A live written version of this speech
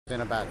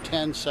in about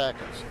 10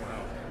 seconds.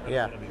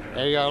 Yeah,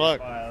 there you go,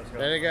 look.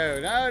 There you go.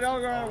 No,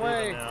 don't go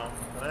away.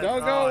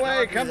 Don't go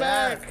away, come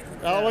back.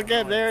 Oh, look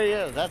at, there he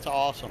is. That's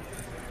awesome.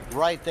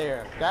 Right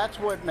there. That's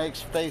what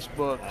makes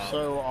Facebook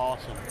so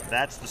awesome.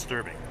 That's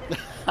disturbing.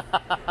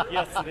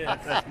 Yes, it is.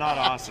 That's not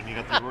awesome. You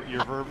got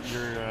your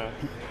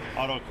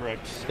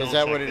autocorrect. Is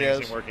that what it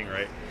is? Isn't working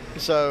right.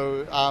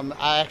 So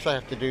I actually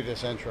have to do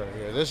this intro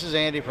here. This is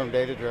Andy from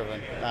Data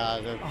Driven,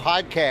 the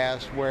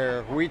podcast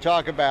where we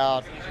talk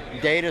about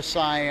data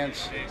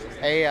science,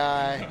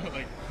 AI,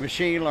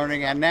 machine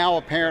learning, and now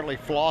apparently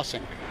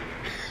flossing.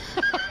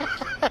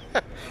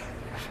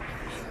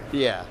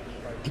 Yeah.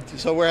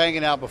 So we're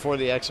hanging out before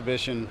the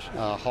exhibition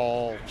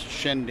hall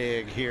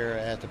shindig here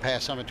at the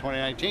PASS Summit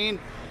 2019.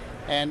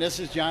 And this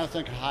is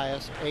Jonathan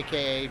Cahias,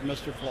 a.k.a.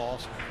 Mr.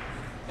 Floss.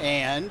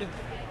 And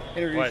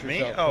introduce yourself,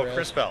 me? Oh,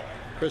 Chris Bell.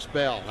 Chris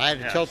Bell. I had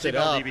to tilt it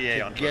up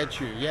DBA to get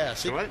you. Yeah,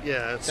 so what?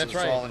 Yeah, that's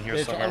right. All in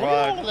here somewhere.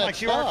 All of that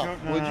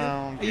stuff. Would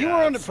you? You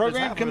were on the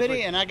program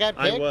committee, and I got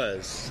picked. I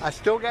was. I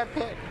still got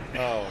picked.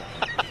 Oh,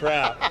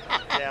 crap.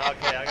 Yeah,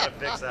 okay, I gotta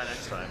fix that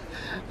next time.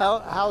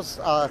 How's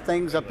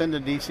things up in the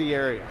DC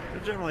area?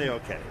 They're generally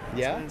okay.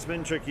 Yeah? It's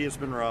been tricky, it's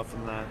been rough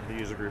in the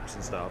user groups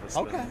and stuff.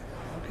 Okay.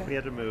 We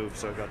had to move,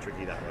 so it got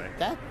tricky that way.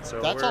 That's a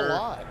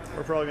lot.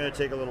 We're probably going to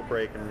take a little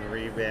break and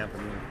revamp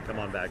and come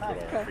on back to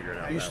it all and figure it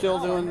out. Are you still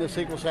doing the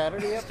SQL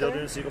Saturday up Still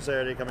there? doing SQL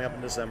Saturday coming up in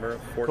December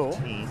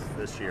 14th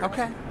this year.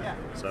 Okay.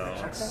 So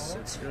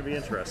it's going to be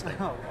interesting.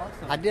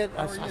 I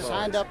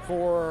signed up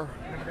for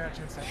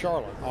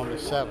Charlotte on the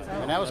 7th,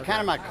 and that was kind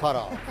of my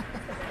cutoff.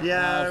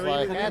 Yeah, we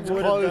would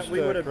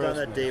have done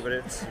that Christmas. day,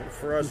 but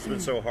for us it's been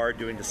so hard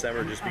doing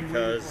December just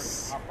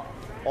because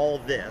all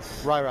of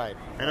this. Right.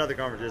 And other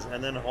conferences,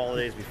 and then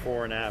holidays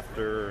before and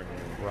after,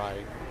 and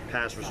Right.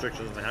 past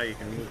restrictions and how you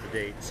can move the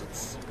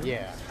dates.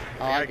 Yeah.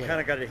 I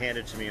kind of got it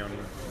handed to me on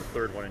the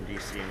third one in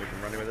DC, and we've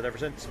been running with it ever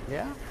since.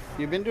 Yeah.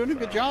 You've been doing a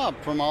good job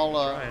from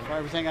from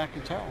everything I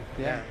can tell.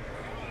 Yeah.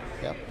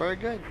 Yep. Very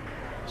good.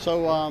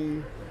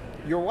 So,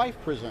 your wife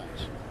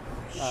presents.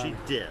 She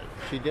did.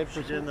 She did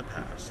She did in the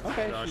past.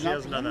 Okay, No, she's she not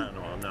hasn't done that in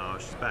a while. No,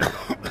 she's backed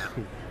off from that.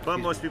 But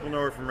most people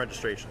know her from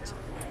registrations.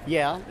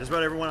 Yeah. Just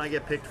about everyone I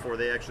get picked for,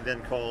 they actually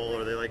then call,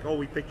 or they're like, "Oh,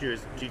 we picked you.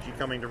 Is Gigi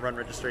coming to run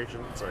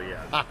registration?" So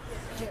yeah,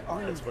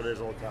 that's what it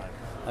is all the time.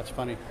 That's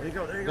funny. There you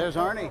go. There's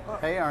Arnie.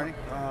 Hey, Arnie.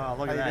 Look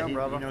How at you that. doing,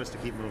 brother? He knows to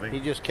keep moving. He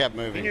just kept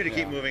moving. He knew to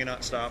keep moving and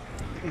not stop.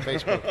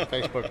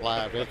 Facebook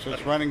Live. It's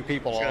running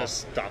people He's off. gonna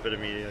stop it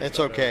immediately. It's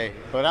okay.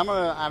 But I'm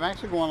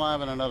actually going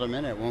live in another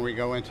minute when we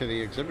go into the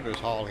exhibitors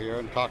hall here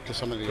and talk to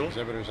some of the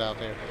exhibitors out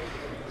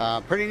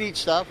there. Pretty neat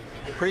stuff.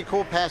 Pretty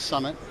cool PASS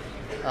Summit.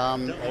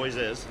 It always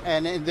is.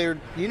 And they're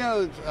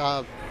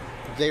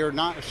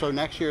not. So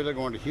next year they're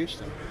going to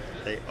Houston.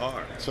 They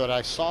are. So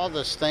I saw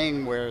this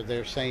thing where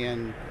they're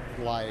saying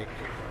like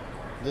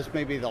this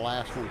may be the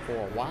last one for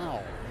a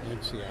while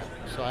in Seattle.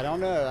 So I don't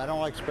know. I don't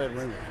like spread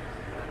rumors.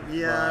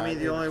 Yeah, I mean,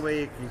 the only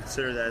way you can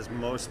consider that is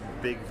most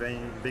big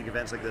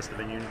events like this, the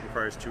venue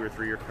requires 2 or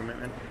 3 year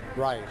commitment.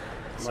 Right.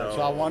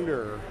 So I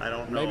wonder. I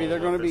don't know. Maybe they're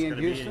going to be in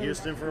Houston. Be in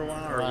Houston for a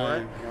while, or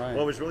Right. what?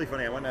 Well, it was really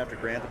funny. I went after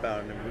Grant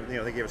about it, and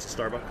they gave us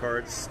Starbucks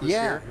cards this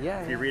Yeah,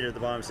 year. If you read it at the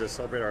bottom, it says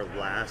celebrate our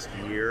last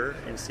year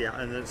in Seattle,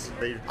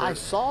 and I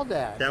saw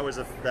that. That was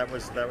a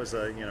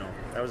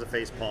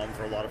face palm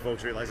for a lot of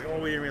folks realizing, oh,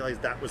 we didn't realize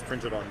that was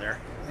printed on there.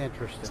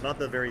 Interesting. It's not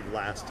the very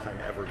last time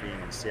ever being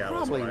in Seattle.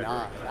 Probably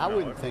not. I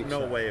wouldn't think so.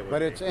 No way it would.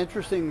 But it's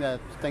interesting that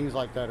things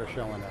like that are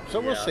showing up. So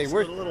we'll see.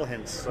 We're little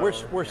hints. We're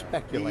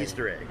speculating. The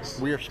Easter eggs.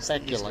 We're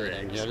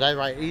speculating. Yeah, that's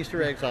right.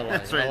 Easter eggs. I like.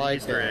 That's right. I like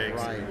Easter that.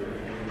 eggs.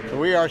 Right. So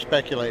we are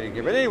speculating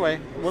here. But anyway,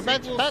 we're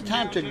about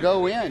time to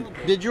go in.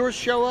 Did yours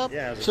show up?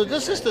 Yeah. So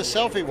this is the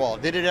selfie wall.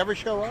 Did it ever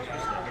show up?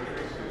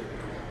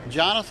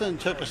 Jonathan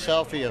took a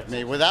selfie of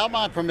me without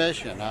my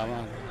permission.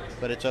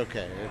 But it's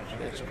okay.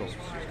 It's cool.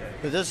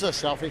 But this is a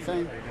selfie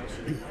thing.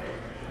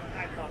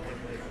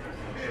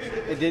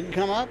 It didn't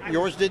come up?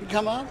 Yours didn't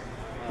come up?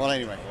 Well,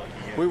 anyway,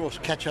 we will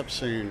catch up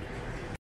soon.